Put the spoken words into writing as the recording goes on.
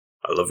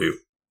I love you.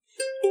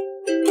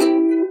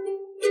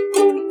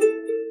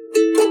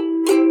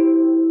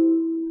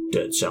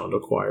 Dead sound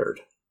acquired.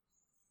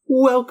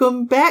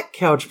 Welcome back,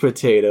 Couch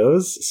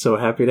Potatoes. So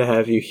happy to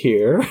have you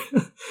here.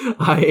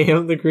 I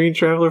am the Green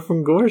Traveler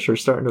from Gorsh. We're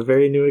starting a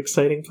very new,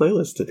 exciting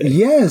playlist today.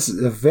 Yes,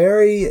 a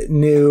very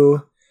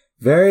new,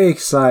 very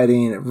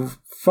exciting,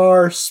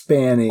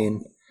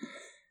 far-spanning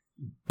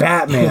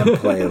Batman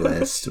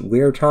playlist.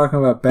 We're talking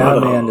about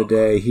Batman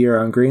today here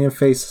on Green and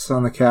Faceless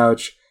on the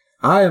Couch.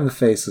 I am the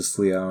Faceless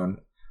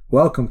Leon.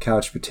 Welcome,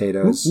 Couch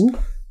Potatoes. Ooh.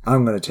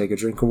 I'm going to take a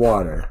drink of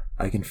water.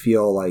 I can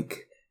feel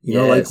like, you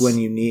know, like when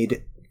you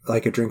need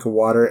like a drink of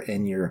water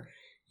and your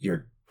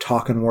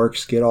talking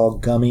works get all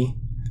gummy.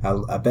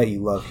 I bet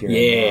you love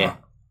hearing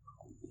that.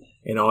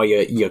 And all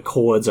your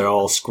chords are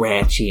all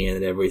scratchy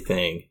and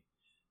everything.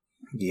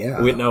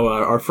 Yeah. We know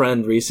our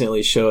friend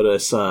recently showed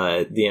us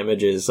the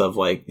images of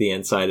like the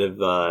inside of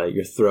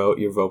your throat,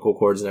 your vocal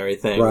cords and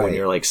everything when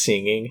you're like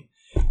singing.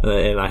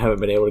 And I haven't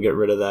been able to get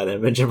rid of that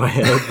image in my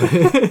head.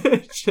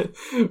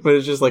 But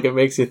it's just like it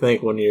makes you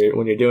think when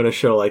you're doing a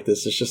show like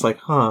this, it's just like,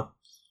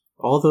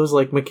 all those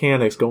like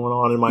mechanics going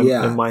on in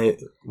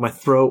my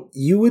throat.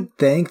 You would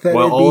think that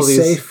it'd be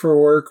safe for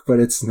work, but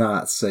it's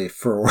not safe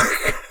for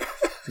work.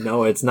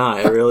 No, it's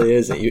not. It really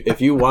isn't.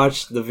 If you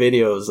watch the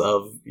videos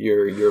of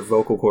your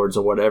vocal cords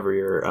or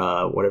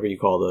whatever whatever you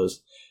call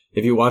those,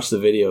 if you watch the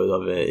videos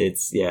of it,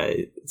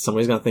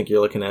 somebody's gonna think you're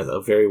looking at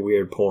a very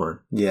weird porn.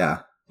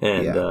 Yeah.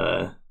 And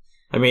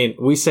I mean,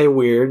 we say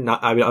weird.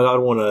 I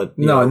don't want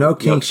to. No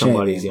kink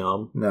somebody's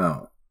shaming.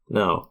 yum.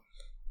 No.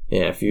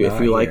 Yeah, if you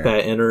like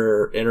that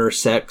inner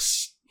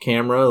sex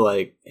camera,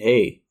 like,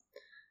 hey,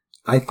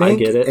 I think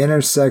get it.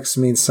 Intersex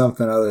means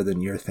something other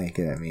than you're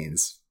thinking it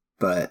means,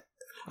 but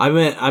I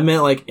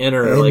meant like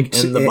inner, like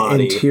in the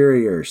body,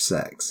 interior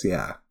sex.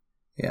 Yeah.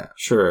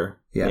 Sure.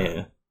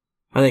 Yeah.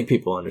 I think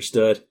people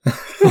understood.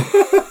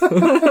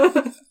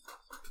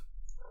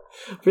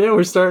 But yeah,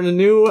 we're starting a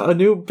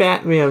new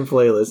Batman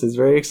playlist. It's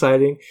very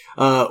exciting.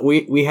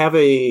 We have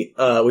we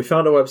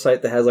found a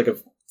website that has like a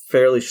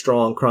fairly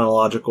strong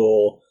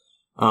chronological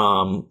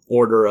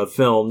order of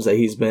films that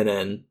he's been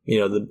in.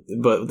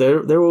 But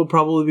there will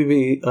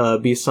probably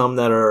be some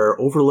that are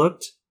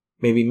overlooked,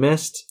 maybe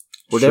missed.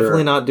 We're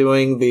definitely not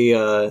doing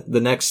the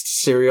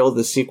next serial,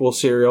 the sequel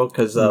serial,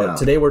 because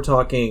today we're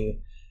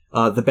talking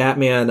the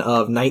Batman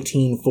of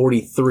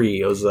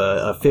 1943. It was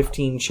a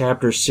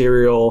 15-chapter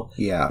serial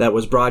that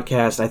was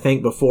broadcast, I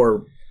think,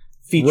 before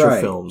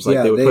feature films.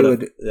 Like they would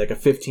put a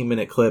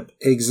 15-minute clip.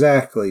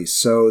 Exactly.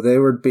 So they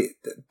would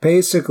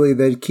basically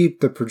they'd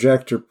keep the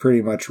projector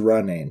pretty much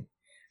running,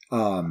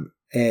 and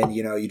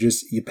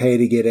you pay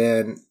to get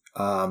in,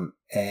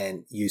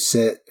 and you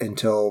sit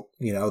until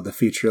the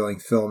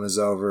feature-length film is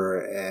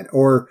over,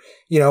 or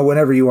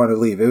whenever you want to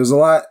leave. It was a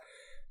lot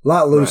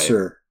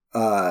looser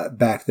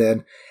back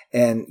then.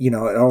 And, it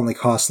only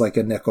cost like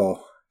a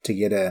nickel to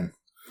get in.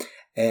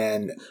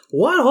 And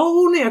one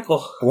whole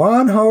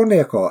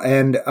nickel.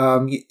 And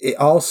it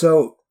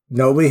also,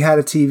 nobody had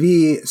a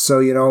TV. So,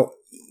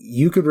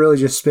 you could really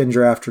just spend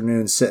your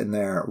afternoon sitting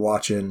there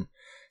watching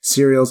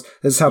serials.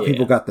 This is how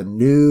people got the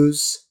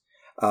news,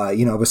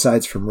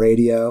 besides from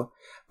radio.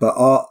 But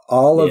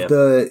all of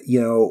the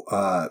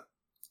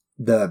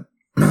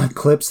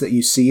clips that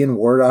you see in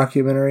war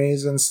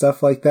documentaries and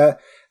stuff like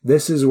that,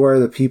 this is where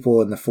the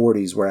people in the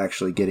 40s were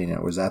actually getting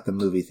it, was at the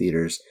movie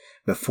theaters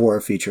before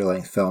a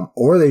feature-length film,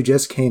 or they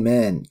just came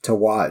in to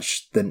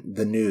watch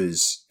the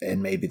news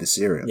and maybe the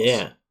serials.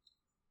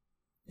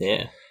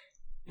 Yeah.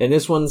 And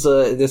this one's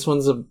this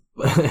one's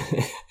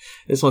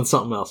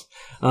something else.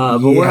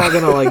 But we're not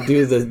gonna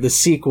do the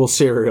sequel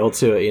serial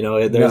to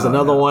it. There's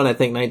another one. I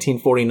think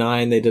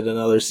 1949 they did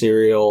another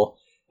serial.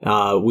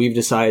 We've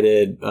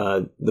decided,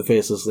 the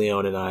Faceless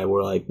Leon and I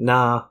were like,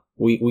 nah.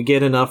 We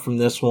get enough from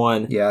this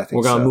one. Yeah, I think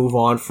we're gonna move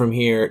on from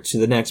here to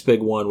the next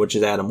big one, which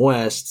is Adam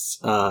West's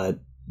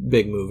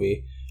big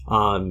movie.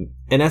 And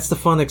that's the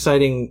fun,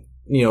 exciting.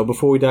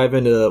 Before we dive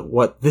into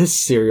what this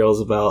serial is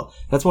about,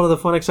 that's one of the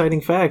fun,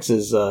 exciting facts.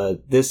 Is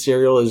this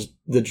serial is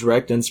the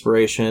direct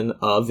inspiration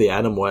of the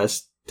Adam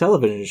West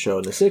television show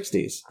in the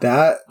 60s.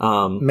 That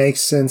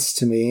makes sense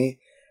to me.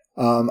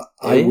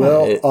 I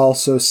will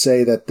also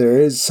say that there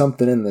is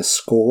something in the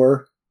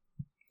score,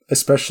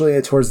 especially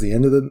towards the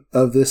end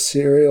of this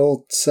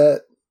serial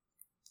set,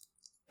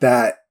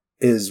 that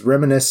is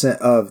reminiscent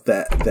of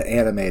the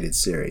animated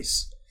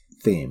series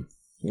theme.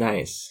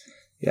 Nice.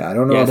 Yeah, I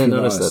don't know if you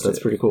noticed that. That's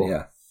pretty cool.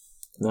 Yeah.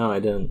 No, I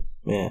didn't.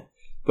 Yeah.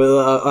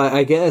 But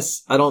I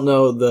guess, I don't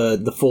know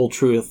the full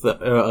truth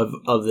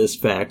of this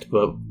fact,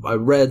 but I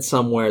read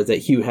somewhere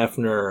that Hugh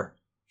Hefner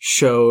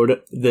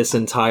showed this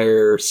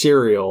entire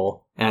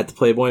serial at the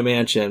Playboy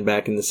Mansion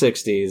back in the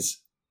 60s.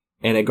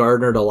 And it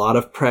garnered a lot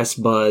of press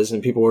buzz,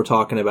 and people were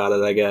talking about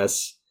it, I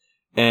guess.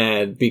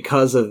 And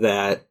because of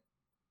that,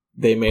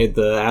 they made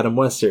the Adam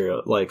West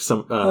serial, like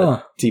some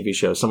TV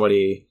show.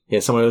 Somebody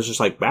was just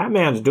like,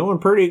 Batman's doing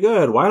pretty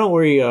good. Why don't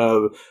we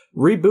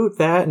reboot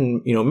that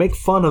and make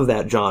fun of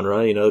that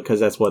genre? Because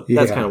that's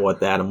kind of what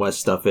the Adam West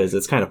stuff is.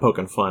 It's kind of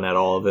poking fun at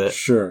all of it.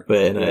 Sure,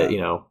 but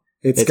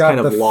It's got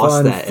kind of the lost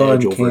fun, that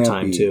edge over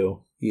time campy.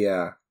 too.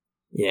 Yeah.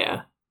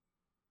 Yeah.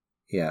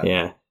 Yeah.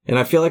 Yeah. And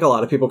I feel like a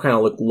lot of people kind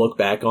of look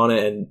back on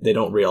it and they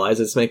don't realize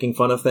it's making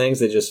fun of things.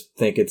 They just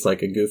think it's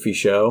like a goofy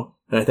show.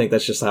 And I think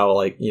that's just how,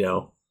 like, you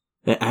know,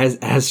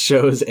 as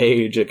shows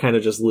age, it kind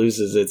of just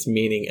loses its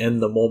meaning in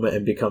the moment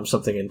and becomes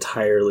something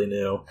entirely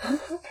new.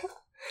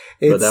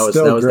 But that was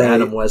the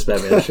Adam West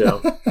Batman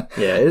show.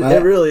 Yeah,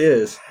 it really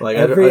is. Like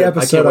every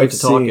episode I can't wait I've to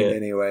talk seen, it.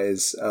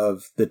 anyways,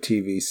 of the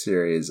TV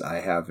series, I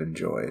have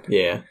enjoyed.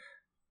 Yeah.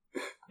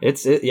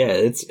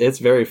 It's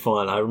very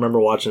fun. I remember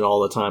watching it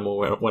all the time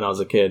when I was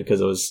a kid because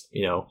it was,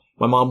 you know,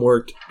 my mom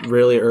worked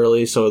really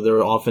early, so there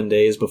were often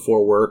days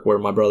before work where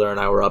my brother and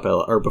I were up at,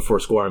 or before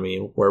school, I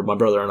mean, where my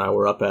brother and I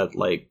were up at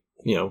like,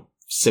 you know,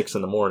 6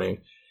 a.m.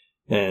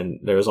 And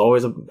there was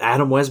always an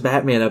Adam West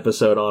Batman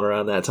episode on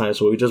around that time,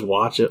 so we just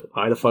watch it.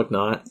 Why the fuck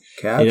not?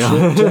 Catch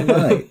it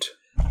tonight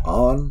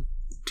on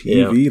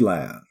TV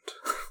Land.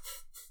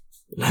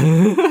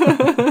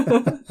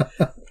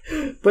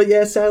 But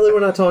yeah, sadly,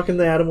 we're not talking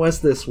to Adam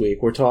West this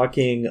week. We're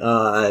talking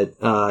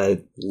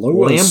Lambert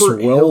Wilson.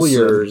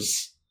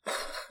 Hillier's.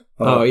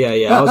 Oh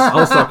yeah. I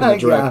was talking to the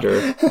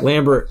director,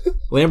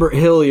 Lambert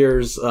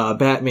Hillier's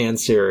Batman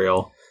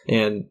serial.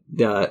 And,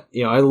 you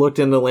know, I looked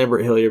into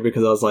Lambert Hillier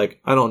because I was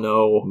like, I don't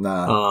know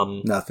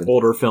nothing.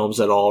 Older films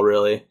at all,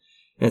 really.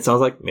 And so I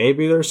was like,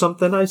 maybe there's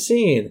something I've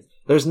seen.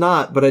 There's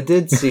not, but I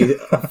did see.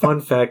 A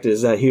fun fact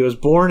is that he was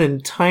born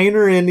in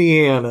Tyner,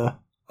 Indiana.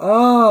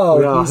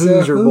 Oh, yeah, he's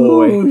a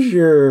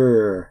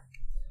Hoosier.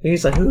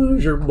 He's a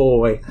Hoosier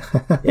boy.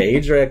 Yeah, he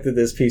directed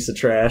this piece of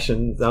trash,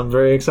 and I'm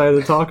very excited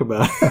to talk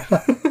about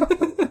it.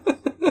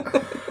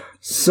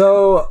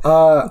 So,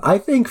 I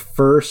think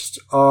first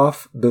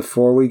off,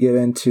 before we get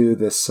into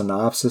the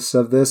synopsis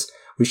of this,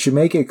 we should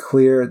make it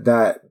clear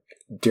that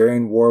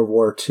during World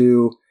War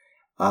II,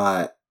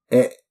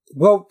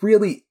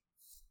 really,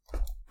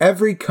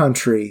 every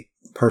country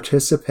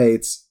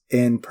participates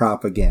in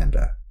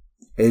propaganda.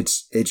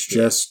 It's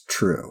just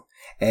true.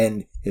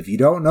 And if you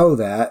don't know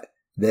that,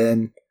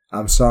 then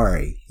I'm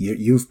sorry.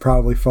 You've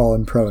probably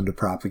fallen prone to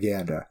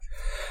propaganda.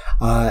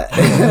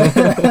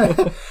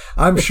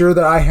 I'm sure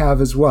that I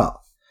have as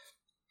well.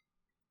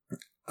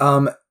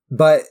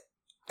 But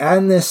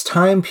in this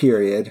time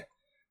period,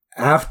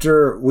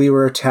 after we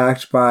were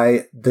attacked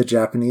by the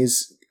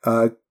Japanese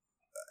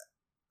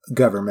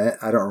government,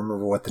 I don't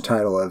remember what the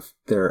title of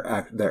their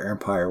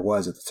empire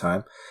was at the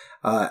time.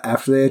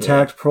 After they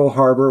attacked Pearl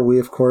Harbor, we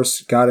of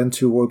course got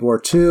into World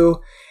War II,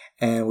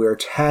 and we were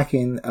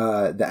attacking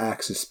the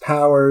Axis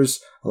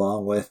powers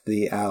along with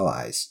the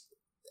Allies.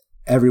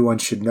 Everyone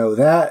should know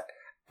that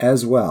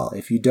as well.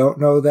 If you don't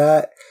know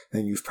that,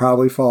 then you've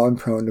probably fallen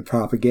prone to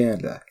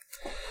propaganda.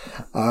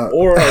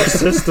 Or our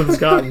system's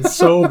gotten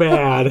so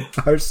bad.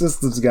 Our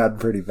system's gotten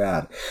pretty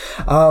bad.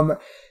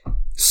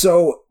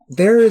 So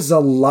there is a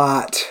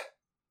lot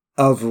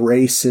of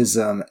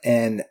racism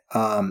and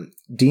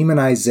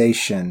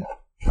demonization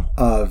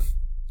of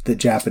the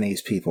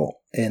Japanese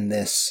people in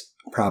this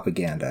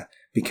propaganda,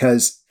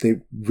 because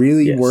they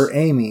really were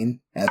aiming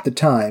at the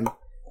time,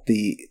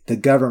 the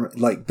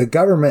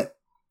government,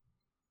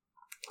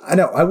 I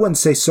know, I wouldn't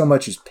say so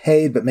much as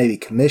paid, but maybe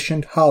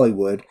commissioned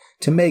Hollywood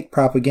to make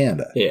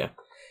propaganda. Yeah.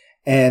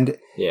 And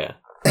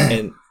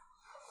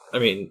I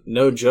mean,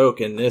 no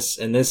joke, in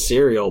this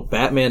serial,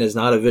 Batman is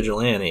not a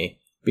vigilante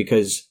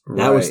because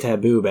that was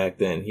taboo back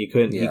then. He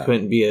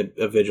couldn't be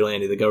a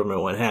vigilante. The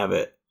government wouldn't have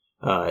it.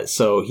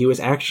 So he was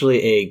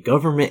actually a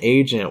government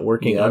agent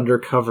working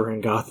undercover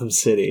in Gotham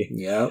City.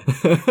 Yep.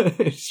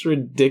 It's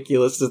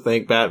ridiculous to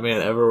think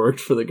Batman ever worked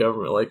for the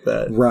government like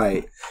that.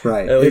 Right.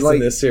 At least in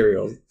this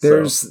serial.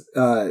 There's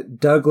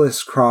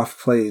Douglas Croft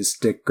plays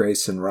Dick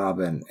Grayson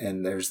Robin,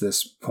 and there's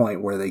this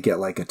point where they get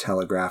like a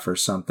telegraph or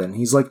something.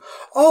 He's like,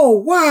 "Oh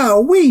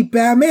wow,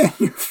 Batman,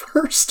 your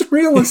first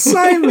real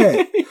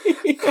assignment."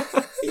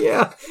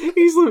 Yeah,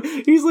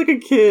 he's like a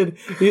kid.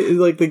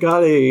 Like they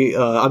got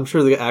I'm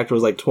sure the actor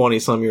was like 20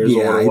 some years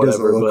old or whatever.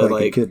 Doesn't look but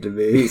like a kid to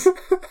me.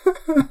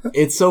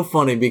 It's so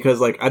funny because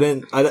like I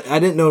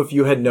didn't know if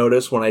you had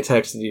noticed when I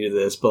texted you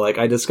this, but like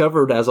I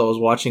discovered as I was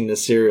watching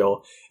this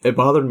serial, it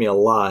bothered me a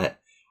lot.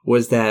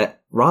 Was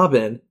that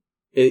Robin?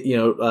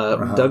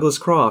 Douglas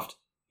Croft.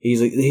 He's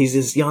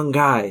this young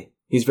guy.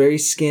 He's very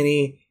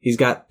skinny. He's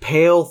got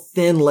pale,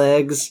 thin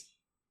legs,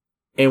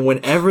 and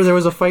whenever there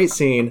was a fight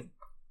scene,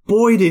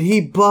 boy, did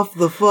he buff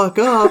the fuck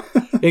up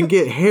and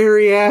get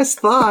hairy ass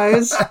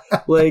thighs.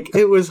 Like,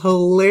 it was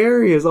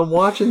hilarious. I'm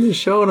watching this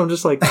show and I'm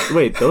just like,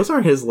 wait, those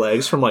aren't his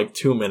legs from like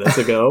 2 minutes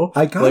ago.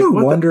 I kind of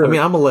wonder. I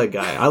mean, I'm a leg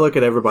guy. I look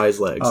at everybody's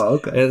legs. Oh,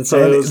 okay. And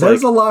so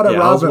there's a lot of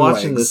Robin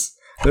legs.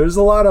 There's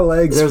a lot of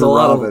legs for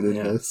Robin in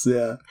this.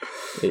 Yeah.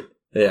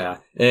 Yeah.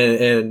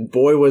 And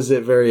boy, was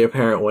it very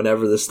apparent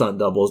whenever the stunt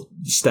double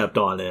stepped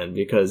on in,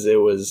 because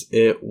it was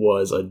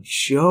a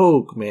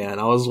joke, man.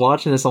 I was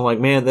watching this. I'm like,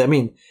 man,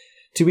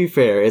 to be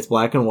fair, it's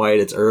black and white.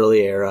 It's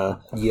early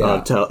era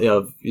of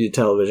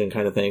television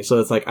kind of thing. So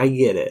it's like, I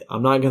get it.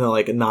 I'm not going to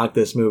like knock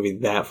this movie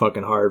that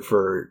fucking hard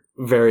for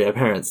very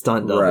apparent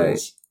stunt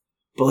doubles.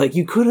 But like,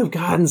 you could have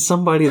gotten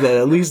somebody that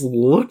at least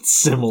looked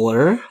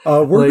similar.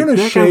 We're like,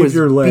 gonna shave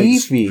your legs.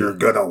 Beefy. You're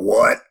gonna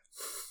what?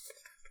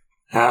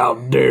 How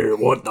dare?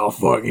 What the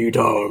fuck are you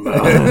talking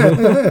about?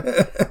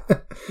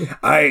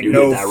 I ain't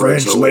no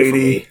French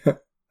lady.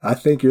 I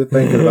think you're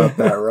thinking about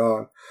that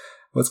wrong.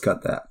 Let's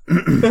cut that.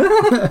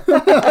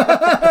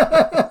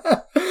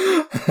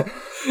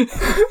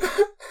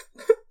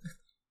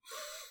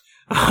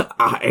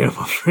 I am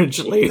a French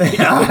lady.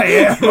 I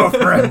am a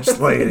French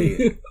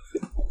lady.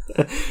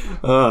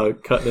 Oh,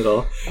 cutting it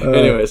all.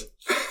 Anyways.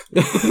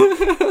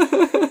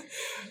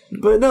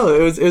 But no,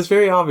 it was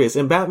very obvious.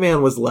 And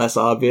Batman was less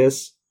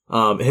obvious.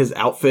 His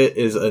outfit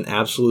is an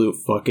absolute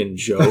fucking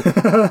joke.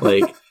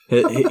 Like,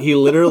 he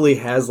literally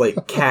has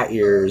like cat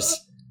ears.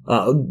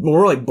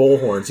 More like bull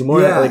horns. They're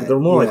more like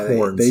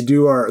horns.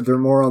 They're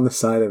more on the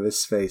side of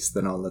his face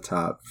than on the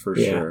top, for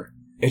sure.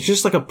 It's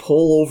just like a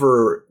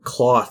pull-over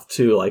cloth,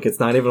 too. Like, it's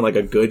not even like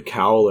a good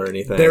cowl or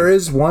anything. There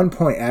is one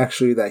point,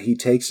 actually, that he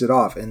takes it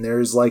off, and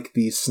there's like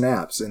these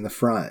snaps in the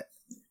front,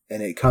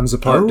 and it comes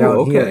apart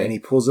down here, and he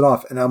pulls it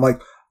off. And I'm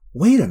like,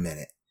 wait a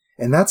minute.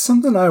 And that's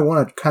something I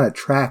want to kind of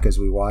track as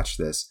we watch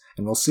this,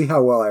 and we'll see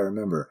how well I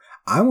remember.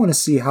 I want to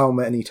see how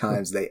many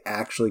times they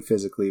actually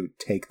physically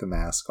take the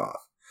mask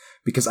off.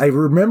 Because I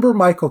remember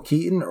Michael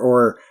Keaton,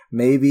 or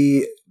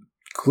maybe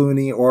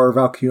Clooney or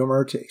Val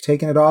Kilmer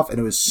taking it off, and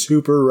it was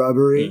super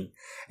rubbery,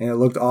 and it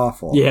looked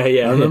awful. Yeah.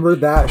 I remember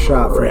that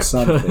shot from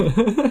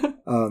something.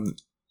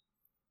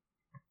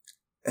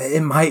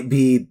 It might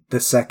be the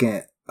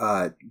second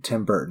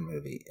Tim Burton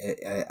movie.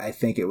 I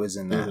think it was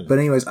in that. Mm-hmm. But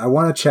anyways, I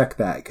want to check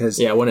that, because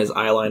when his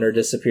eyeliner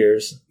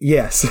disappears.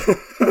 Yes.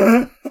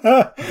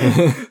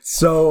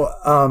 So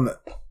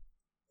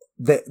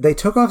they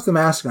took off the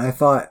mask, and I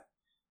thought,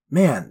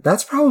 man,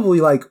 that's probably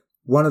like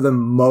one of the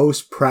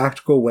most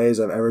practical ways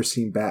I've ever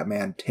seen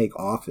Batman take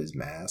off his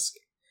mask,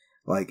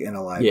 like in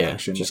a live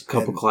action. Just a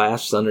couple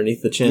clasps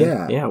underneath the chin.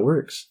 Yeah, it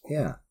works.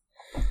 Yeah.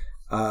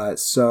 But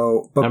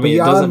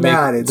beyond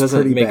that, it's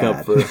pretty bad.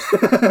 Up for,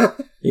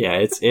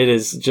 it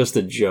is just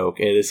a joke.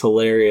 It is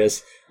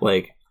hilarious.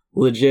 Like,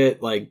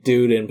 legit, like,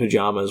 dude in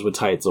pajamas with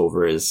tights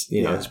over his,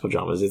 his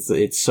pajamas.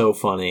 It's so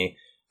funny.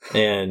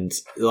 And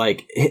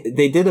like,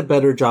 they did a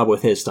better job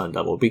with his stunt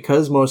double,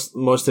 because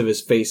most of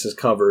his face is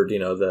covered.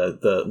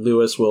 The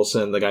Lewis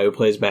Wilson, the guy who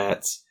plays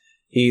Bats,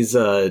 he's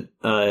a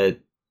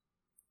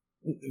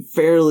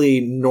fairly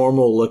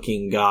normal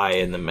looking guy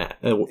in the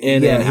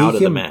and out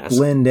of the mask.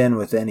 Blend in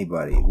with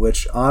anybody,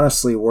 which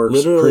honestly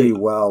works pretty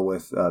well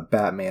with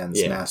Batman's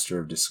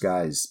Master of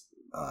Disguise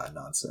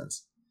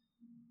nonsense.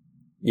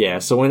 Yeah.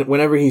 So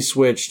whenever he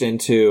switched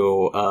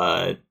into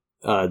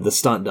the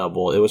stunt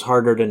double, it was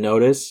harder to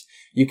notice.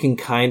 You can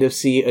kind of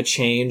see a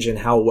change in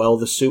how well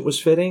the suit was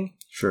fitting.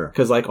 Sure.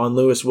 Because like on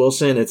Lewis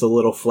Wilson, it's a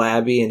little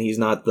flabby, and he's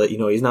not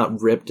he's not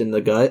ripped in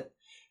the gut.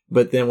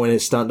 But then when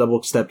his stunt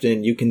double stepped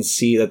in, you can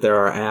see that there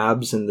are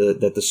abs, and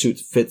that the suit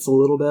fits a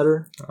little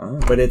better. Oh.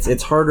 But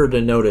it's harder to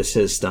notice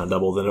his stunt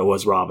double than it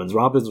was Robin's.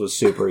 Robin's was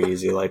super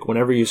easy. Like,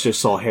 whenever you just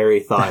saw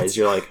hairy thighs,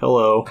 you're like,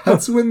 hello.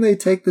 That's when they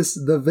take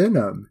the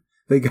venom.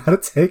 They gotta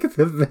take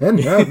the venom.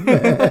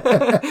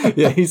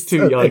 Yeah, he's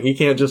too young. He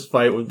can't just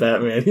fight with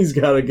Batman. He's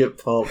gotta get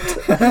pumped.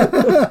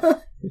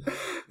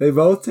 They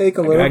both take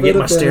a little bit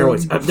of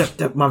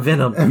steroids. My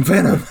venom. And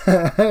venom.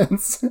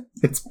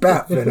 It's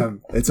bat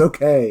venom. It's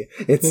okay.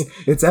 It's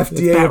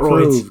FDA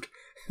approved.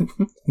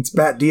 It's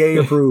Bat DA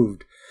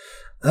approved.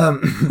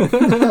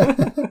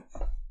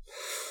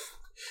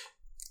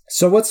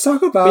 So let's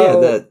talk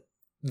about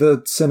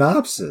the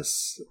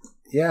synopsis.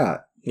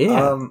 Yeah.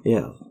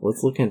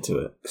 Let's look into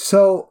it.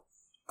 So,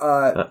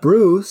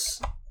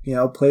 Bruce,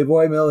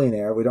 Playboy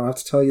millionaire. We don't have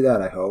to tell you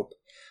that, I hope.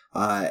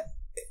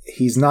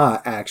 He's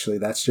not, actually.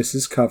 That's just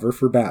his cover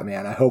for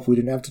Batman. I hope we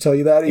didn't have to tell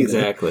you that either.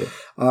 Exactly.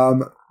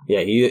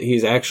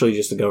 He's actually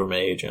just a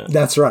government agent.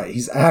 That's right.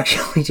 He's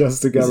actually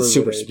just a government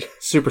agent.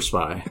 Super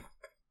spy.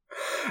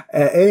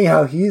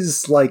 Anyhow,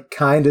 he's like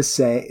kind of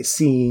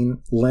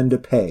seeing Linda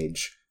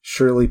Page,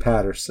 Shirley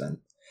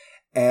Patterson.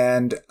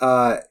 And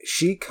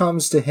she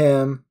comes to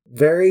him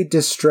very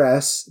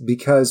distressed,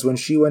 because when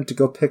she went to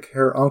go pick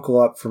her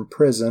uncle up from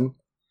prison,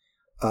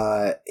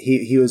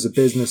 he was a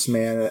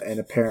businessman, and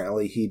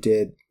apparently he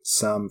did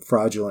some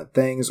fraudulent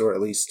things, or at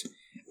least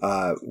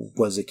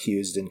was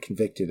accused and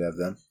convicted of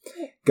them.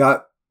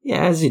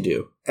 As you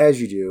do.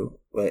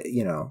 But,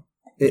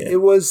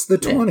 it was the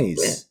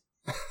 20s.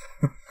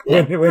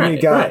 when he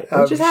got,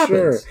 I'm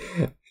sure,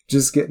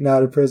 just getting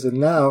out of prison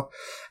now.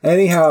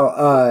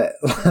 Anyhow,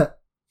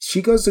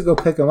 she goes to go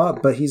pick him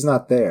up, but he's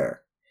not there.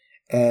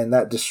 And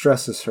that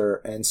distresses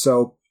her. And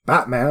so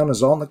Batman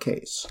is on the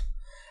case.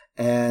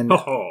 And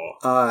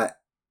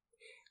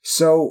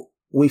so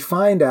we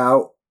find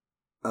out,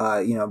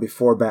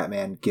 before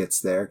Batman gets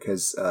there,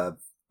 because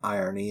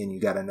irony, and you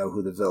got to know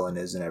who the villain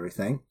is and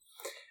everything.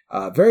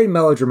 Very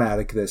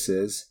melodramatic this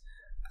is.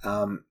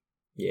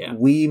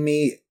 We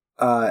meet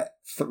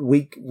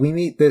we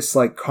meet this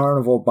like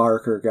carnival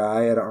barker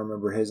guy. I don't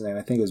remember his name.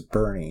 I think it was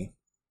Bernie.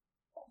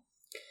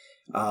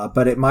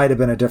 But it might have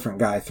been a different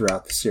guy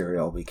throughout the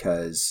serial,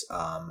 because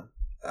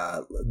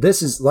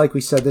this is, like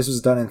we said, this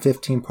was done in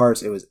 15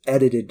 parts. It was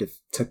edited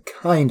to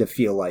kind of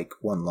feel like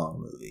one long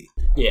movie.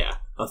 Yeah,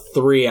 a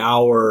 3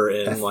 hour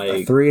and a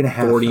 3.5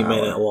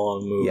 40-minute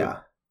long movie.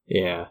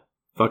 Yeah,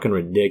 fucking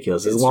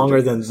ridiculous. It's longer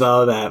ridiculous.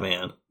 Than The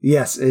Batman.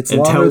 Yes, it's and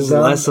longer tells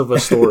than... less of a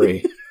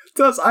story.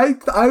 Does I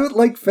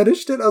like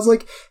finished it? I was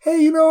like, hey,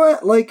 you know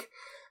what? Like,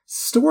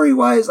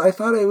 story-wise, I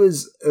thought it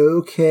was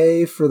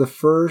okay for the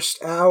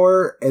first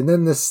hour, and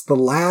then the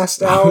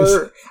last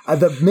hour,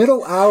 the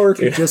middle hour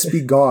could just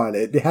be gone.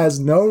 It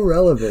has no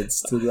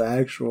relevance to the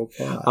actual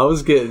plot. I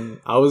was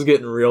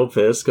getting real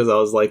pissed because I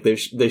was like,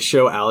 they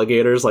show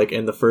alligators like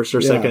in the first or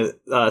second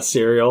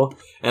serial,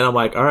 and I'm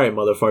like, all right,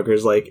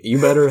 motherfuckers, like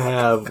you better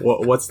have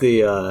what's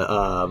the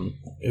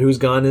whose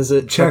gun is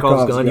it?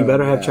 Chekhov's gun. You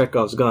better have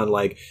Chekhov's gun.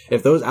 Like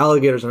if those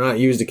alligators are not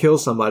used to kill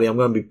somebody, I'm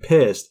gonna be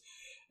pissed.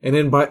 And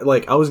then,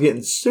 I was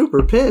getting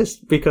super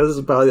pissed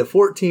because by the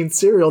 14th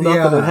serial,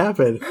 nothing had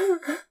happened.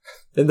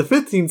 In the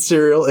 15th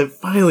serial, it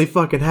finally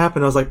fucking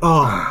happened. I was like,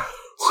 oh,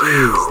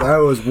 jeez, that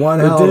was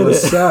one hell of a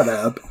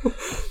setup.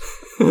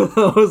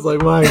 I was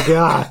like, my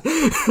God.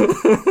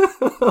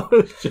 I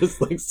was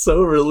just, like,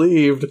 so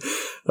relieved.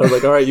 I was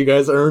like, all right, you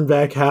guys earned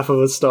back half of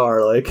a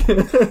star. Like,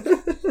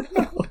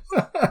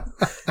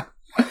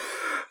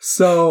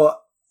 so,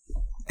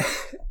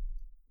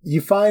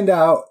 you find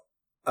out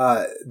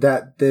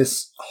that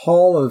this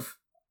Hall of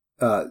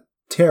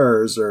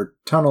Terrors or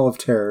Tunnel of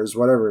Terrors,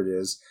 whatever it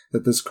is,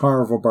 that this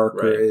Carnival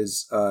Barker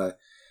is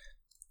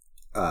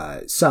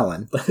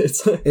selling.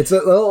 It's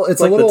a little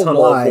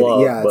wide.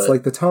 Love, it's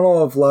like the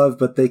Tunnel of Love,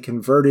 but they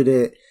converted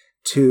it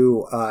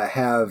to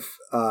have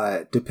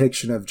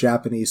depiction of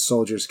Japanese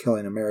soldiers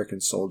killing American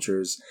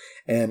soldiers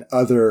and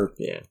other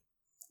it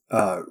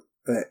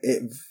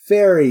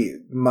very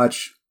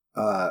much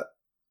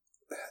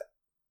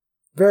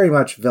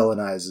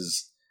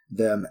villainizes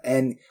them.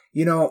 And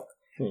you know,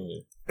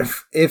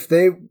 if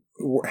they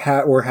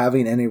were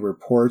having any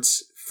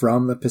reports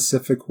from the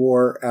Pacific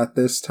War at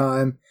this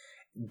time,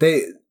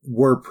 they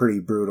were pretty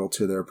brutal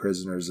to their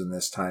prisoners in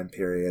this time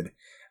period.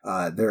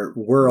 There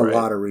were a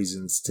lot of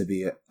reasons to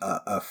be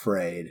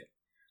afraid,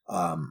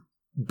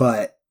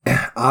 but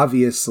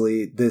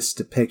obviously this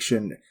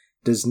depiction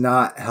does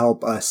not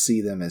help us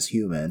see them as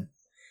human,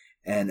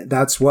 and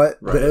that's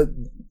what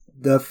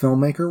the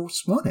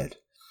filmmakers wanted.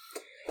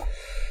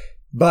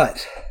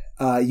 But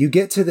you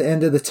get to the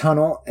end of the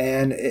tunnel,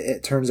 and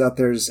it turns out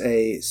there's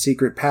a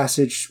secret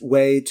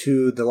passageway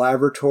to the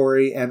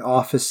laboratory and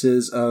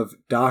offices of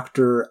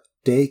Dr.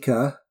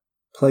 Dacre,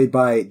 played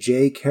by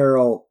J.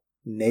 Carrol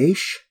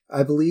Naish,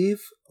 I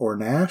believe, or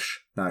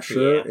Nash, not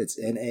sure. Yeah. It's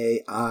Naish.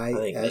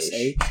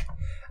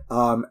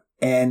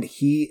 And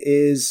he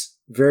is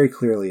very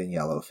clearly in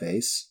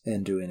yellowface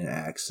and doing an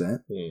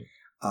accent.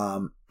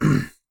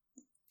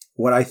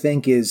 What I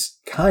think is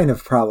kind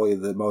of probably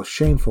the most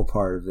shameful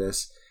part of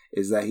this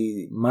is that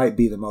he might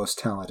be the most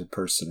talented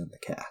person in the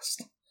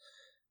cast.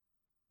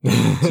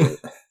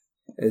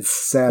 It's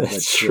sad.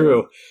 That's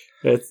true.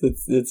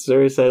 It's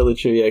very sadly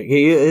true. Yeah,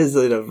 he is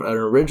an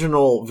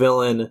original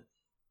villain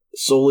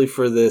solely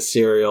for this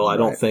serial. I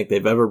don't think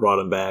they've ever brought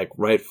him back,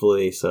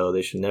 rightfully so.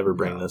 They should never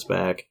bring this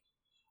back.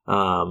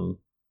 But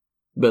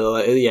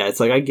yeah, it's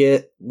like I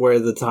get where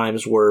the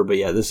times were, but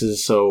yeah, this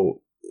is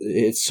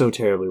it's so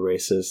terribly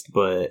racist.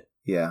 But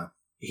yeah,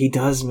 he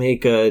does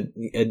make a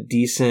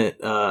decent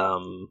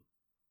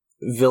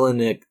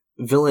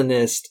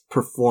villainous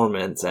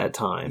performance at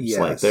times. Yes.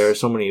 Like there are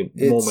so many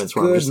moments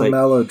where I'm just like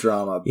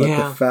melodrama, but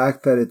the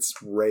fact that it's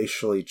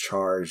racially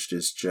charged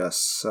is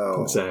just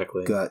so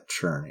gut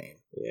churning.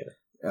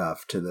 Yeah,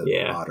 to the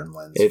modern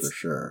lens for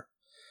sure.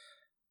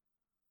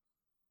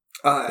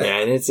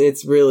 And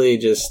it's really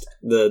just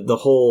the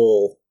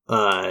whole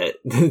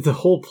the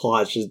whole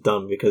plot's just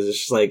dumb because it's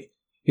just like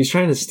he's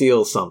trying to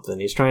steal something.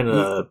 He's trying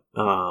to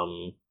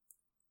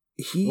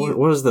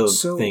what is the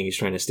thing he's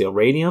trying to steal?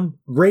 Radium?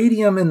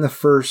 Radium in the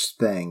first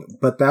thing,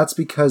 but that's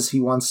because he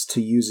wants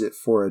to use it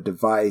for a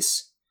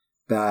device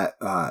that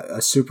a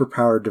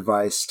superpowered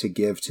device to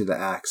give to the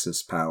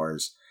Axis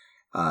powers.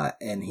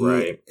 And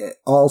he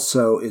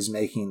also is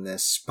making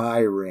this spy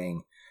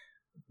ring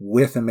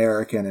with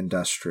American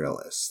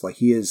industrialists. Like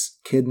he is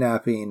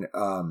kidnapping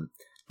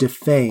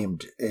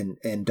defamed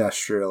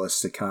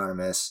industrialist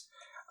economists,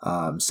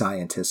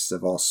 scientists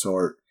of all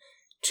sort,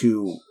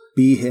 to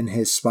be in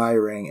his spy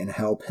ring and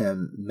help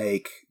him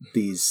make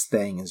these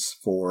things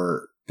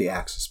for the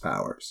Axis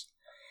powers.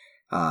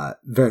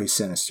 Very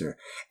sinister.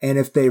 And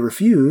if they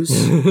refuse,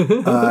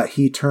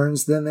 he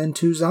turns them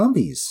into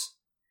zombies.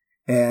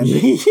 And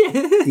he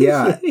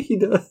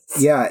does.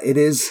 Yeah, it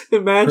is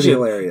pretty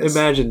hilarious.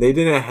 Imagine they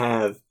did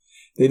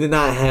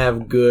not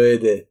have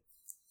good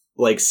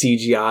like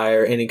CGI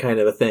or any kind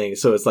of a thing.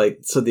 So it's like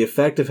the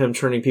effect of him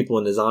turning people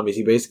into zombies,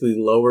 he basically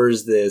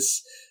lowers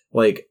this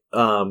like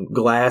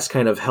glass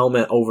kind of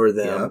helmet over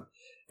them,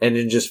 and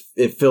then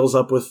it fills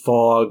up with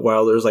fog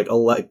while there's like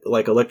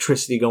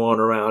electricity going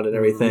around and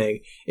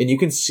everything, and you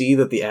can see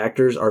that the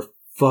actors are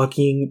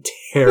fucking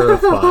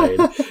terrified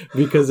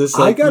because it's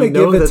like I gotta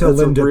give it to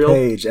Linda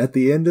Page at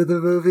the end of the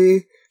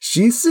movie.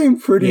 She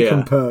seemed pretty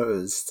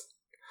composed.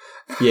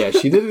 Yeah,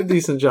 she did a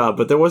decent job,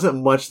 but there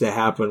wasn't much that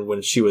happened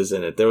when she was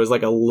in it. There was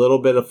like a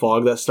little bit of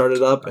fog that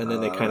started up, and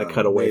then they kind of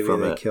cut away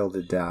from it. Killed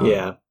it down.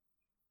 Yeah.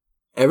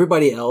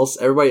 Everybody else,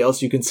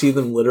 you can see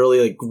them literally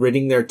like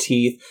gritting their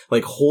teeth,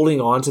 like holding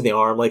on to the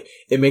arm. Like,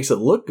 it makes it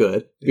look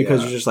good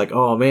because you're just like,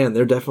 oh man,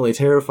 they're definitely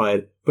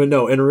terrified. But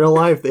no, in real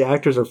life, the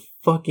actors are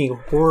fucking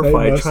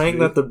horrified, trying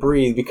not to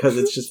breathe because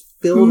it's just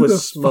filled with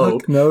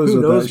smoke. Who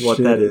knows what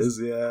that is?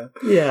 Yeah.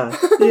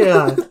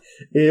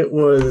 It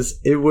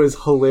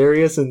was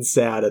hilarious and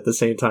sad at the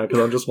same time because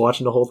I'm just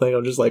watching the whole thing.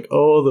 I'm just like,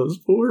 oh, those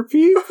poor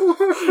people.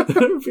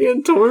 They're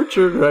being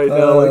tortured right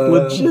now, like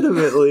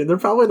legitimately. And they're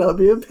probably not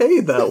being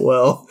paid that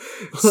well.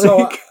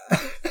 So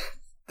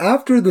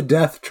after the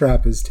death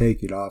trap is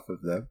taken off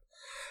of them,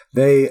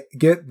 they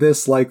get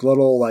this like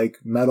little like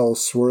metal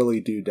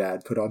swirly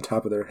doodad put on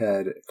top of their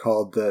head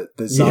called the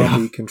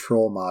zombie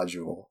control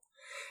module.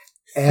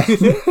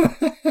 And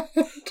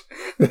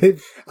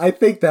I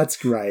think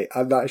that's right.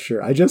 I'm not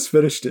sure. I just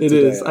finished it today.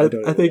 It is.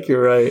 I think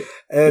you're right.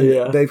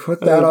 And they put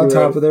that on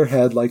top of their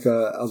head like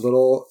a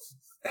little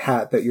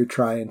hat that you're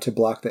trying to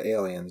block the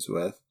aliens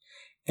with.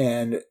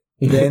 And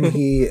then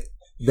he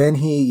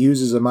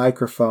uses a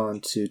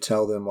microphone to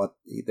tell them what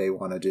they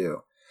want to do.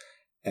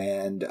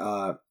 And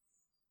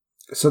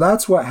so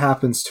that's what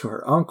happens to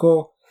her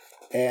uncle.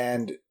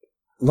 And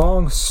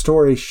long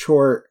story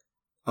short,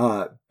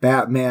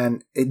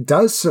 Batman, it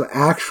does some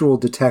actual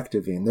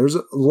detectiving. There's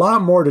a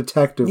lot more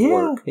detective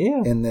work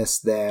in this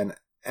than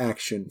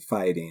action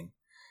fighting.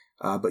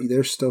 But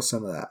there's still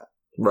some of that.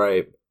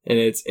 Right. And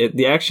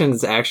the action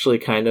is actually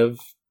kind of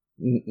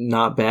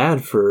not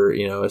bad for,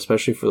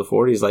 especially for the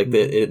 40s. Like,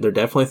 they're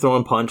definitely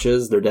throwing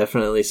punches. They're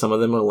definitely, some of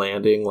them are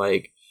landing.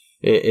 Like,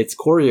 it's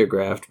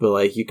choreographed, but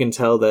like, you can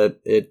tell that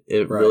it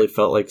really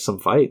felt like some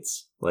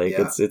fights. Like,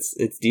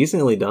 it's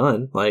decently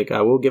done. Like,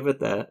 I will give it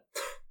that.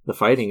 The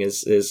fighting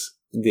is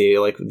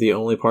the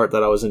only part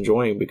that I was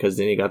enjoying because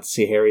then you got to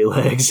see hairy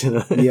legs.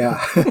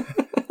 Yeah.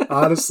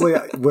 Honestly,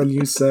 when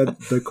you said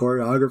the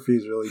choreography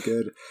is really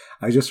good,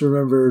 I just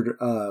remembered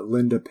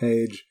Linda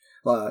Page,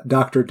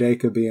 Dr.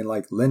 Dacre being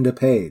like, Linda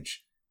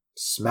Page,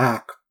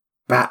 smack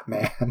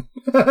Batman.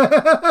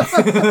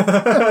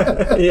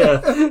 yeah,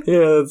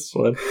 that's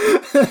fun.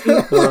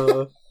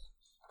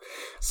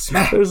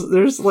 Smack.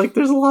 There's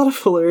a lot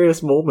of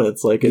hilarious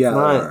moments. Like,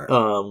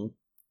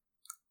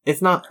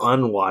 it's not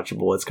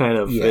unwatchable. It's kind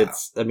of,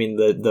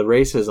 the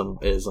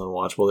racism is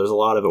unwatchable. There's a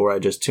lot of it where I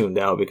just tuned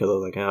out because I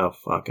was like, oh,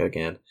 fuck,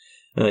 again.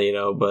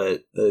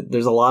 But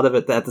there's a lot of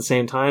it that at the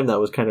same time that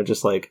was kind of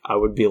just like, I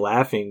would be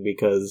laughing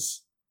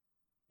because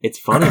it's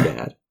funny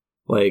bad.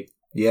 Like,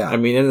 I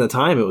mean, in the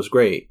time it was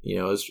great.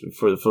 It was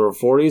for the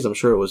 40s, I'm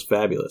sure it was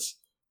fabulous.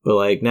 But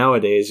like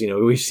nowadays,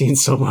 we've seen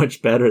so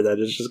much better that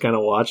it's just kind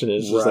of watching it.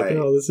 It's just like,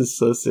 oh, this is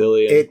so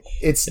silly.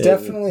 It's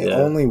definitely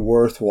only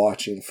worth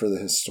watching for the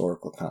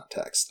historical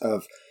context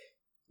of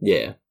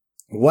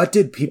what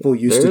did people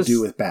used to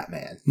do with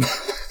Batman?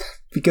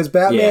 Because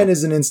Batman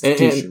is an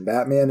institution. And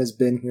Batman has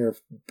been here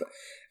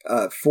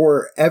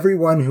for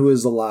everyone who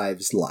is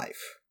alive's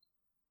life.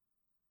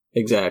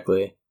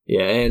 Exactly.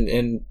 Yeah,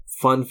 and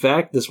fun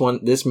fact: this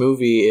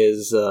movie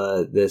is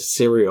this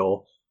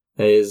serial.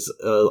 Is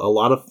a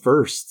lot of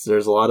firsts.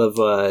 There's a lot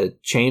of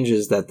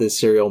changes that this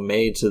serial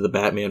made to the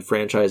Batman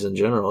franchise in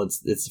general. It's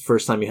the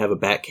first time you have a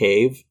Bat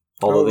Cave,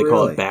 although they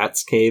call it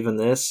Bat's Cave in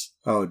this.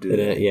 Oh,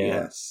 dude!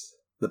 Yes,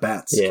 the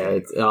Bat's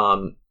Cave.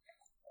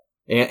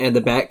 And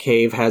the Bat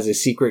Cave has a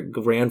secret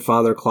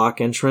grandfather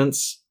clock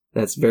entrance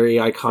that's very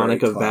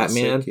iconic of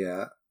Batman.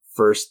 Yeah,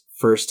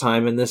 first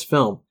time in this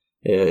film.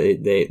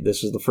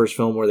 This was the first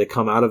film where they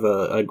come out of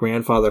a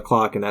grandfather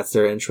clock, and that's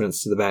their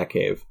entrance to the Bat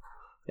Cave.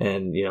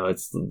 And,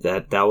 it's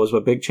that was a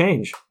big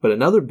change. But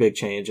another big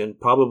change, and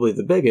probably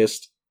the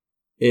biggest,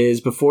 is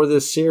before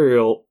this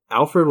serial,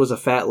 Alfred was a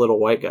fat little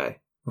white guy.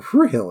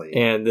 Really?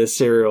 And this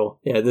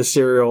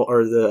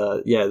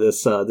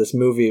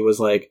movie was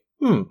like,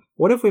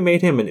 what if we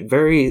made him a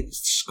very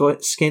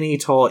skinny,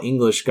 tall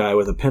English guy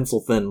with a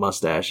pencil-thin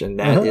mustache, and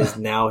that is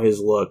now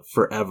his look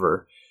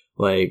forever.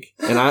 Like,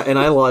 and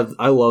I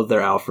love their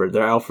Alfred.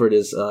 Their Alfred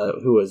is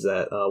who is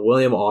that?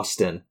 William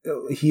Austin.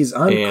 He's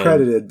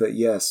uncredited, but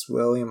yes,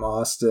 William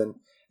Austin,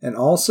 and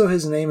also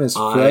his name is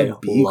Fred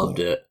Beagle. I loved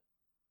it.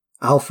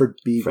 Alfred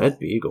Beagle. Fred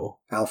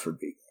Beagle. Alfred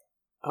Beagle.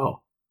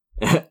 Oh,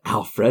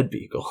 Alfred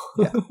Beagle.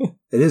 Yeah,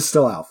 it is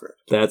still Alfred.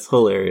 That's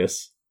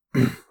hilarious.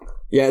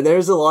 Yeah,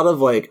 there's a lot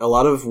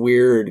of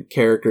weird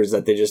characters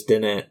that they just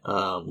didn't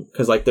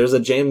because like there's a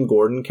James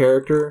Gordon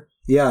character.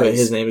 Yeah, but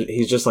his name,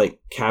 he's just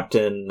like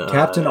Captain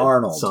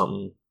Arnold.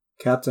 Something.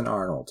 Captain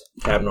Arnold.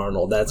 That's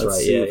Let's right.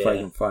 See if I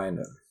can find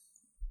him.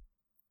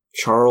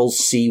 Charles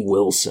C.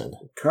 Wilson.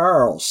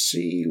 Carl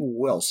C.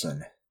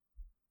 Wilson.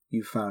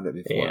 You found it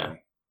before me.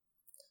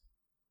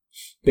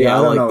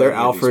 But like their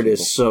Alfred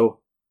is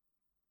so.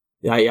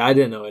 Yeah, I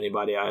didn't know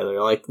anybody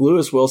either. Like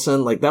Lewis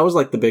Wilson, like that was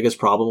like the biggest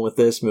problem with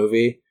this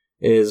movie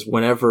is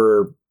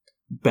whenever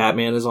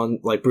Batman is on,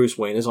 like Bruce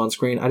Wayne is on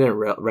screen, I didn't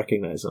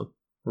recognize him.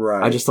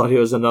 Right. I just thought he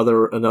was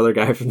another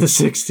guy from the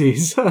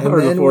 60s and or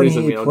the then 40s.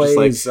 when he I'm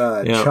plays just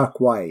like, Chuck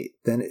White,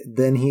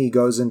 then he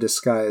goes in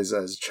disguise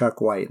as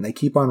Chuck White, and they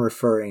keep on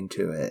referring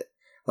to it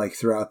like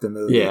throughout the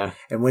movie. Yeah.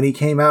 And when he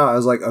came out, I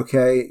was like,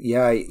 okay,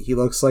 yeah, he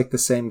looks like the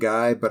same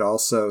guy, but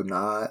also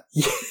not.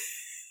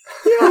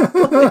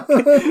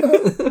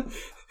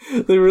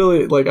 They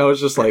really like. I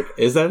was just like,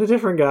 "Is that a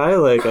different guy?"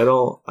 Like, I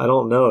don't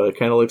know. It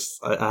kind of looks.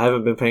 I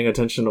haven't been paying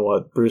attention to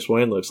what Bruce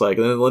Wayne looks like.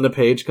 And then Linda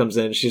Page comes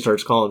in. She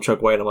starts calling him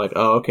Chuck White. And I'm like,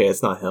 "Oh, okay,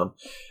 it's not him."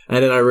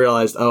 And then I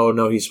realized, "Oh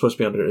no, he's supposed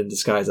to be in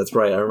disguise." That's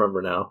right. I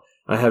remember now.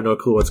 I have no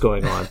clue what's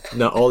going on.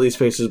 Now all these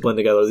faces blend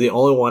together. The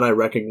only one I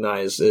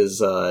recognize is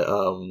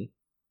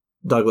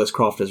Douglas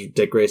Croft as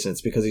Dick Grayson.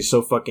 It's because he's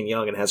so fucking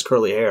young and has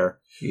curly hair.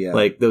 Yeah.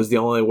 Like that was the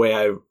only way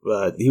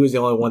he was the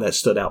only one that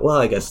stood out. Well,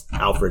 I guess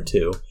Alfred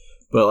too,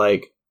 but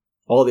like.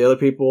 All the other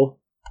people,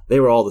 they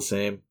were all the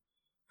same.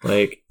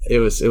 Like it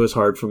was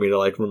hard for me to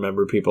like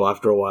remember people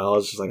after a while. I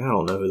was just like, I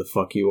don't know who the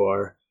fuck you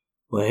are.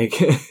 Like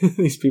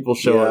these people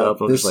showing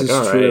up. I'm this just like, is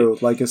all true.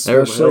 right. Like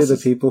especially the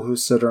people who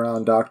sit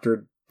around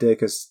Dr.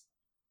 Dacus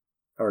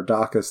or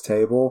DACA's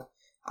table.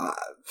 I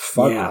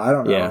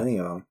don't know any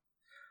of them.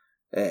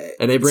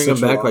 And they bring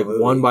them back like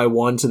movie. One by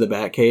one to the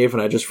Batcave,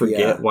 and I just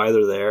forget why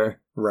they're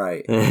there.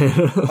 Right.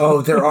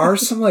 Oh, there are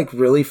some like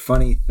really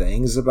funny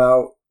things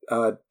about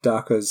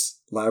DACA's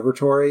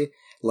laboratory,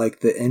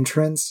 like the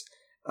entrance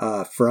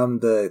from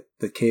the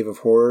Cave of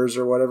Horrors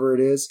or whatever it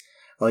is.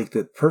 Like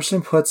the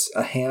person puts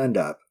a hand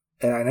up,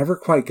 and I never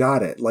quite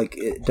got it. Like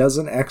it does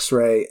an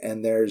X-ray,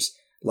 and there's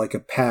like a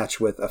patch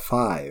with a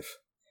 5,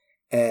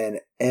 and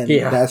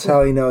that's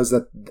how he knows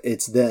that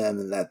it's them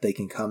and that they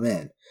can come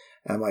in.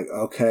 And I'm like,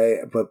 okay,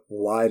 but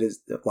why do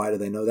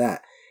they know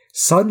that?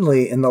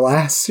 Suddenly, in the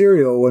last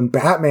serial, when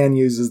Batman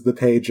uses the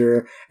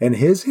pager and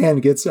his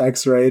hand gets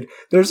X-rayed,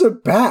 there's a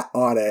bat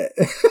on it.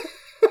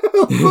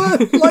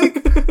 But, like,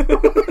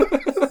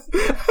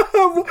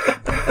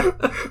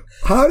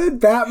 how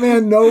did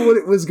Batman know what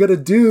it was going to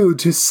do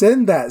to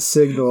send that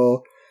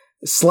signal?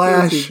 /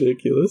 That's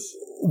ridiculous.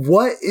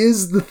 What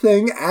is the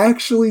thing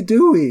actually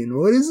doing?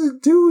 What is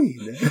it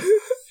doing?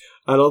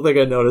 I don't think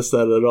I noticed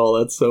that at all.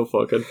 That's so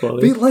fucking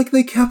funny.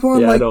 They kept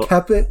on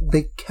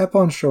they kept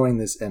on showing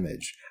this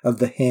image of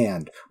the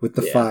hand with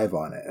the 5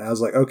 on it. And I was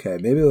like, okay,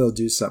 maybe they'll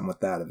do something with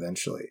that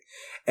eventually.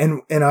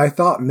 And I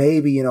thought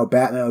maybe,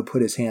 Batman would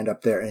put his hand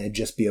up there and it'd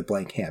just be a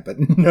blank hand. But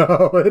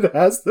no, it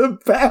has the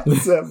bat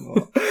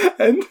symbol.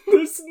 And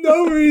there's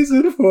no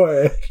reason for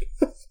it.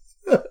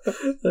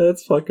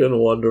 That's fucking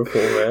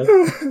wonderful, man.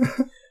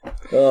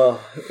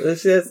 Oh,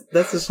 that's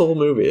this whole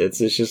movie. It's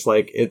just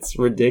like, it's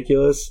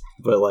ridiculous,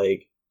 but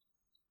like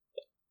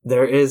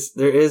there is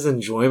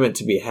enjoyment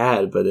to be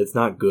had, but it's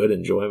not good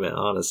enjoyment,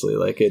 honestly.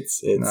 Like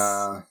it's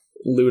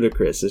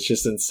ludicrous. It's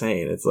just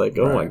insane. It's like,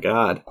 oh my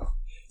god,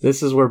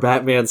 this is where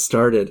Batman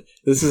started.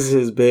 This is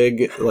his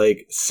big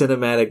like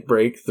cinematic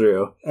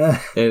breakthrough,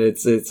 and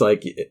it's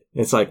like,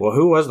 well,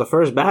 who was the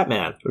first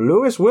Batman?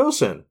 Lewis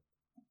Wilson.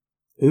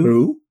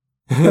 Who?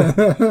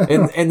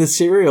 and the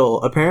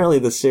serial, apparently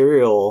the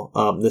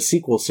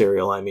sequel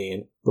serial, I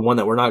mean, the one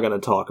that we're not going to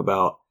talk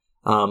about,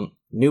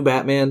 new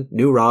Batman,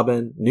 new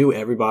Robin, new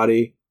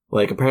everybody.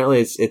 Like, apparently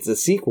it's a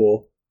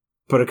sequel,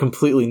 but a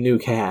completely new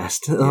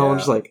cast. And I'm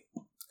just like,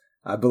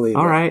 I believe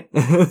all right.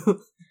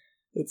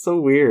 It's so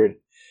weird.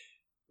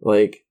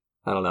 Like,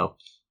 I don't know.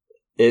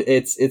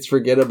 It's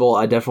forgettable.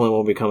 I definitely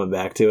won't be coming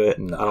back to it.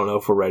 No. I don't know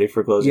if we're ready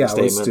for closing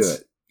statements. Let's do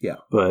it. Yeah.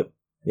 But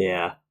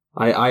yeah,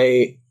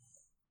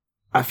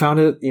 I found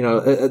it,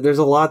 there's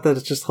a lot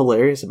that's just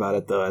hilarious about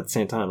it, though, at the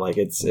same time. Like,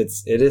 it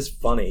is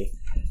funny.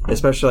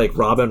 Especially, like,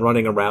 Robin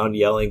running around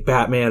yelling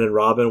Batman and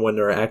Robin when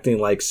they're acting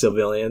like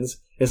civilians.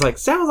 It's like,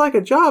 sounds like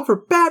a job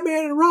for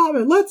Batman and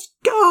Robin. Let's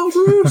go,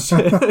 Bruce!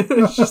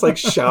 It's just, like,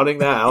 shouting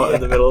that out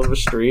in the middle of a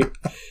street.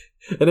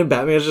 And then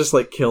Batman's just,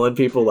 like, killing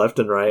people left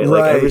and right.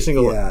 Like, every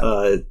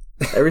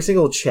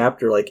single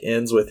chapter, like,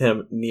 ends with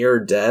him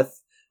near death.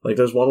 Like,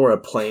 there's one where a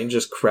plane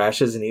just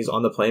crashes and he's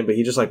on the plane, but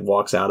he just, like,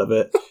 walks out of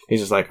it. He's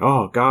just like,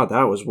 oh, God,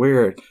 that was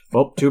weird.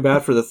 Well, too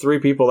bad for the 3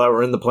 people that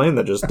were in the plane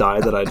that just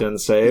died that I didn't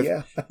save.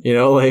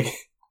 Like,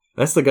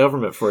 that's the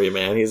government for you,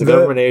 man. He's a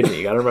government agent.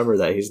 You gotta remember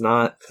that. He's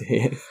not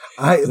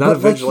a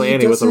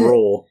vigilante with a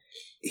role.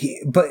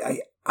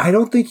 I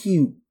don't think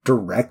he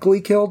directly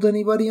killed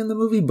anybody in the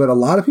movie, but a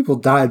lot of people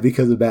died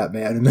because of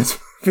Batman in this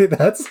movie.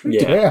 That's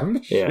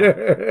damn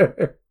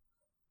sure.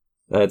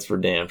 That's for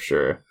damn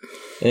sure.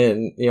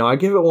 And, I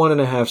give it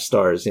 1.5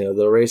 stars. The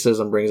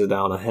racism brings it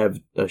down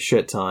a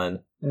shit ton.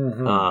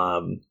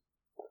 Mm-hmm.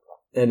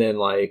 And then,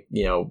 like,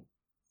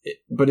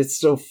 but it's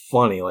still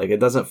funny. Like,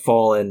 it doesn't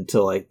fall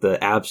into, like,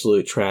 the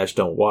absolute trash,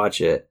 don't watch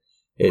it.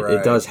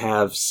 It does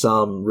have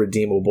some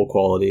redeemable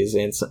qualities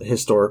and some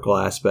historical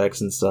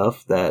aspects and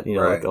stuff that,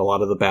 like a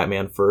lot of the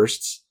Batman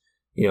firsts.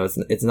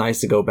 It's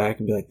nice to go back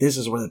and be like, this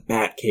is where the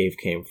Batcave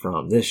came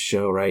from. This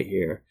show right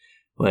here.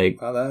 Like,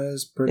 oh, that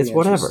is pretty it's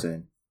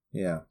interesting.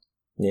 Whatever.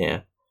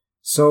 Yeah.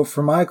 So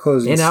for my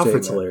closing statement, statement,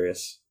 Alfred's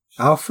hilarious.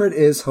 Alfred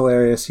is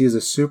hilarious. He's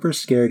a super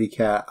scaredy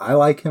cat. I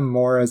like him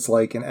more as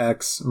like an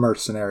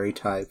ex-mercenary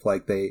type,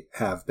 like they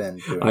have been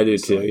doing. I do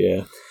too,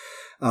 yeah.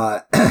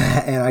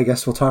 And I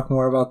guess we'll talk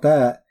more about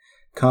that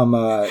come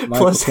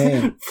Michael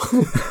Caine.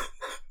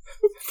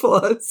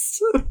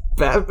 Plus,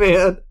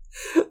 Batman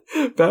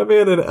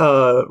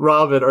and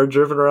Robin are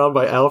driven around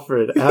by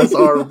Alfred, as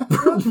are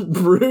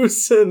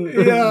Bruce and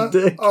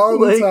Dick. All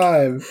the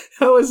time.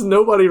 How is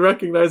nobody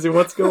recognizing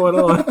what's going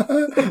on?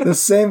 The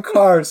same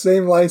car,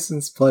 same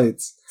license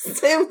plates.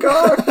 Same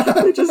car.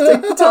 They just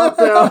take the top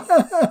down.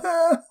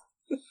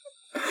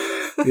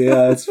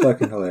 Yeah, it's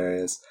fucking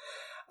hilarious.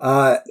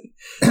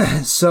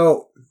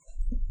 So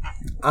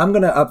I'm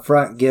gonna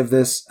upfront give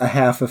this a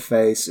half a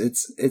face.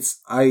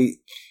 I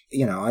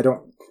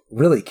don't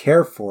really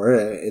care for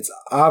it. It's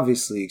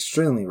obviously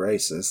extremely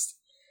racist.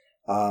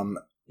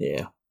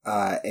 Yeah.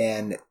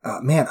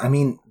 Man, I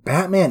mean,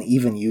 Batman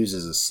even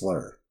uses a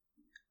slur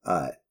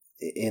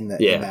in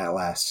that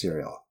last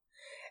serial.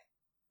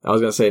 I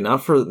was gonna say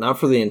not for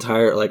the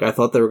entire, like, I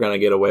thought they were gonna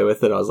get away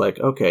with it. I was like,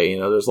 okay,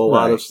 there's a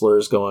lot of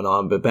slurs going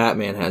on, but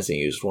Batman hasn't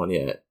used one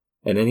yet.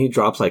 And then he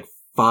drops like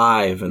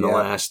 5 in the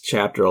last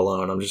chapter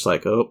alone. I'm just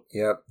like, oh,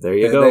 yep, there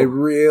you go. They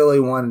really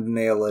wanted to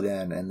nail it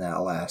in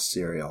that last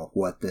serial,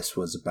 what this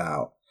was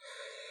about.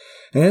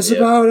 And it's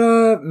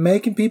about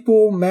making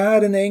people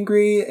mad and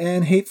angry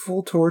and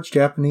hateful towards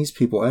Japanese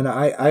people. And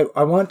I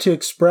want to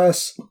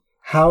express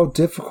how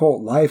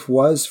difficult life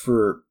was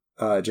for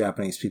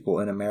Japanese people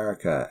in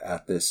America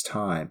at this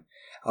time.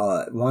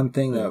 One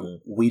thing that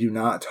we do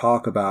not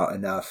talk about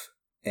enough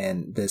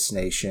in this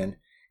nation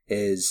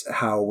is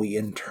how we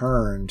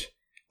interned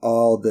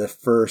all the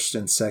first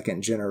and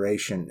second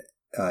generation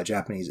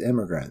Japanese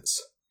immigrants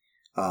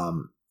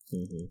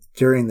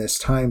during this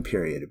time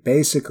period.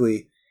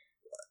 Basically,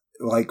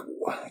 like,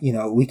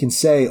 we can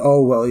say,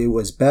 oh, well, it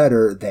was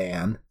better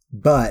than,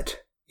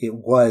 but it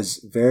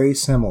was very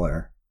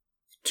similar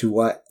to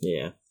what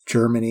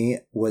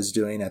Germany was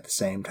doing at the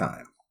same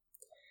time.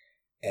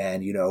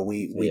 And,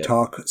 we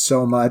talk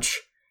so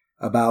much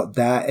about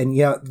that. And,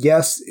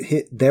 yes,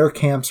 their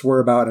camps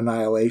were about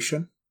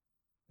annihilation.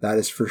 That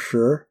is for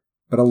sure.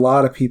 But a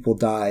lot of people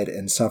died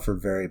and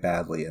suffered very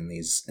badly in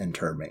these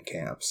internment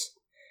camps.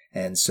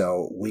 And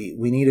so we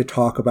need to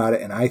talk about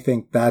it. And I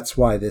think that's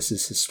why this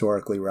is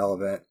historically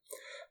relevant,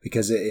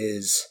 because it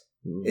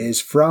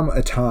is from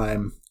a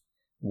time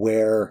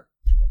where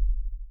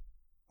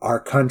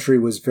our country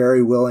was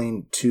very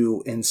willing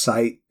to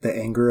incite the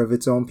anger of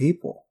its own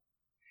people.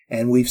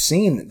 And we've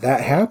seen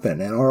that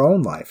happen in our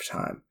own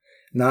lifetime.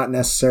 Not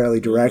necessarily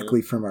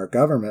directly from our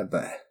government,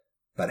 but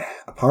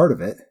a part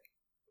of it.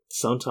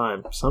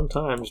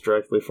 Sometimes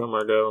directly from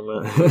our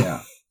government.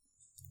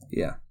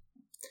 Yeah.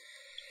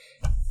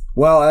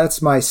 Well, that's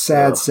my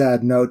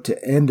sad note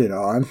to end it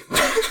on.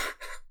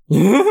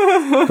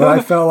 But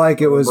I felt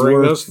like it was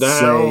worth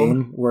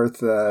saying,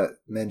 worth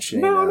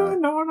mentioning. No.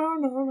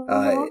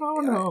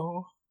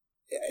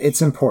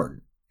 It's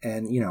important,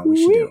 and we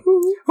should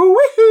do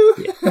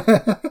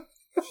it.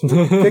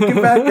 Pick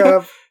it back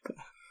up.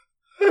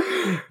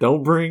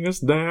 Don't bring us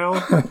down.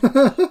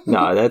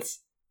 No,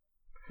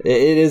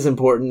 it is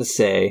important to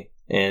say,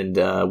 and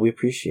we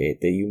appreciate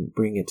that you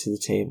bring it to the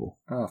table.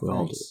 Oh,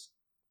 thanks.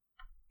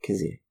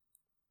 Because it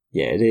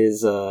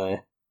is.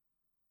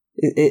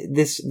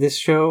 This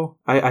show,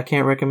 I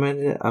can't recommend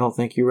it. I don't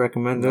think you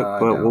recommend it,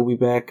 but we'll be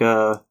back.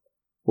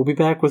 We'll be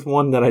back with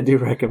one that I do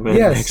recommend.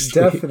 Yes, next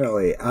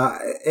definitely. Week.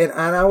 And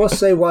I will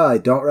say, while I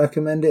don't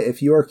recommend it,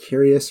 if you are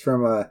curious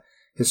from a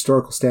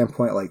historical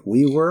standpoint, like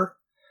we were,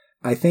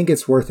 I think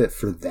it's worth it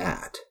for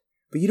that.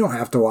 But you don't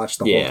have to watch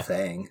the whole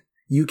thing.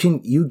 You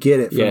get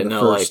it from the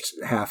first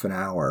half an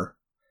hour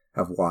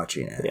of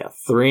watching it. Yeah,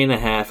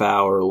 3.5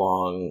 hour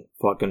long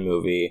fucking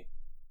movie.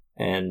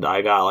 And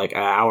I got like an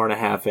hour and a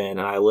half in,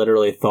 and I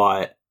literally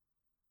thought,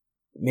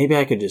 maybe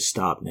I could just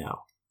stop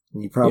now.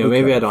 You probably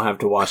maybe I don't have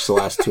to watch the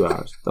last 2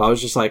 hours. So I was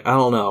just like, I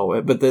don't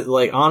know. But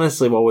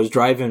honestly, what was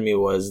driving me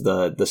was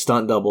the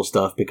stunt double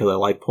stuff, because I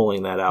like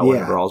pulling that out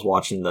whenever I was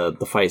watching the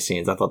fight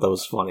scenes. I thought that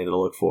was funny to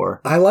look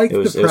for. I like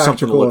the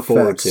practical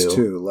effects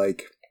too.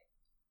 Like,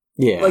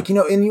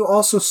 and you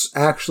also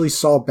actually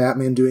saw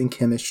Batman doing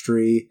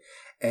chemistry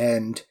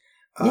and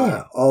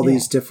all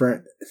these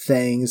different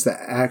things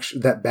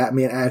that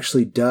Batman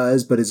actually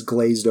does, but is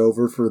glazed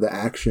over for the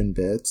action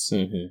bits.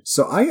 Mm-hmm.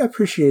 So I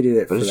appreciated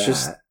it for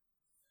that.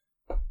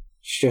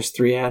 It's just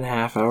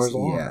 3.5 hours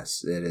long.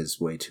 Yes, it is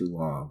way too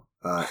long.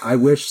 I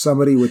wish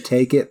somebody would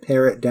take it,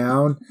 pare it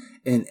down,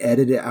 and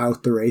edit it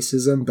out the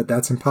racism, but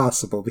that's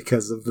impossible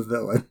because of the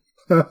villain.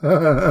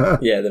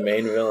 The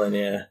main villain,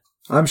 yeah.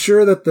 I'm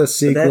sure that the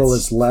sequel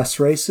is less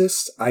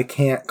racist. I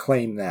can't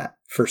claim that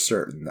for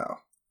certain, though.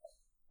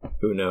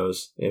 Who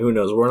knows? We're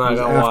not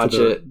gonna watch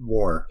it.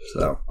 War,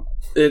 so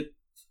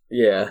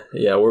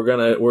we're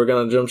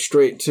gonna jump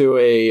straight to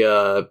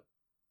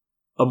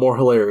a more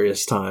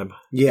hilarious time.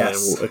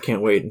 Yes, and I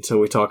can't wait until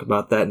we talk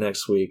about that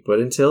next week. But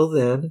until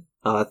then,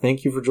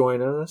 thank you for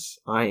joining us.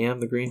 I am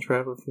the Green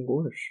Traveler from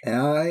Gorsh,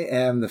 and I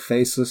am the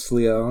Faceless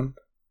Leon.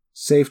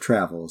 Safe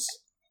travels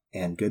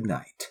and good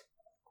night.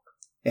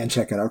 And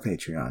check out our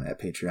Patreon at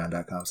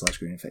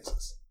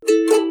patreon.com/greenandfaceless.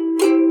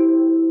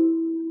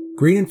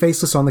 Green and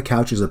Faceless on the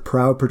Couch is a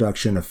proud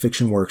production of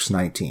FictionWorks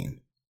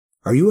 19.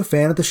 Are you a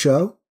fan of the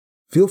show?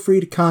 Feel free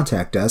to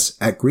contact us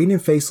at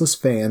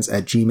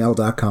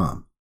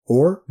greenandfacelessfans@gmail.com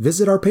or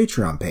visit our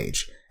Patreon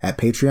page at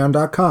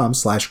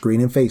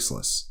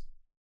patreon.com/greenandfaceless.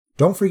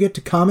 Don't forget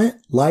to comment,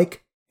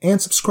 like, and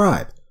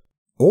subscribe,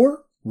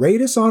 or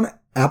rate us on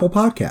Apple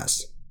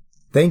Podcasts.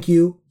 Thank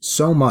you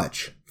so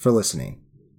much for listening.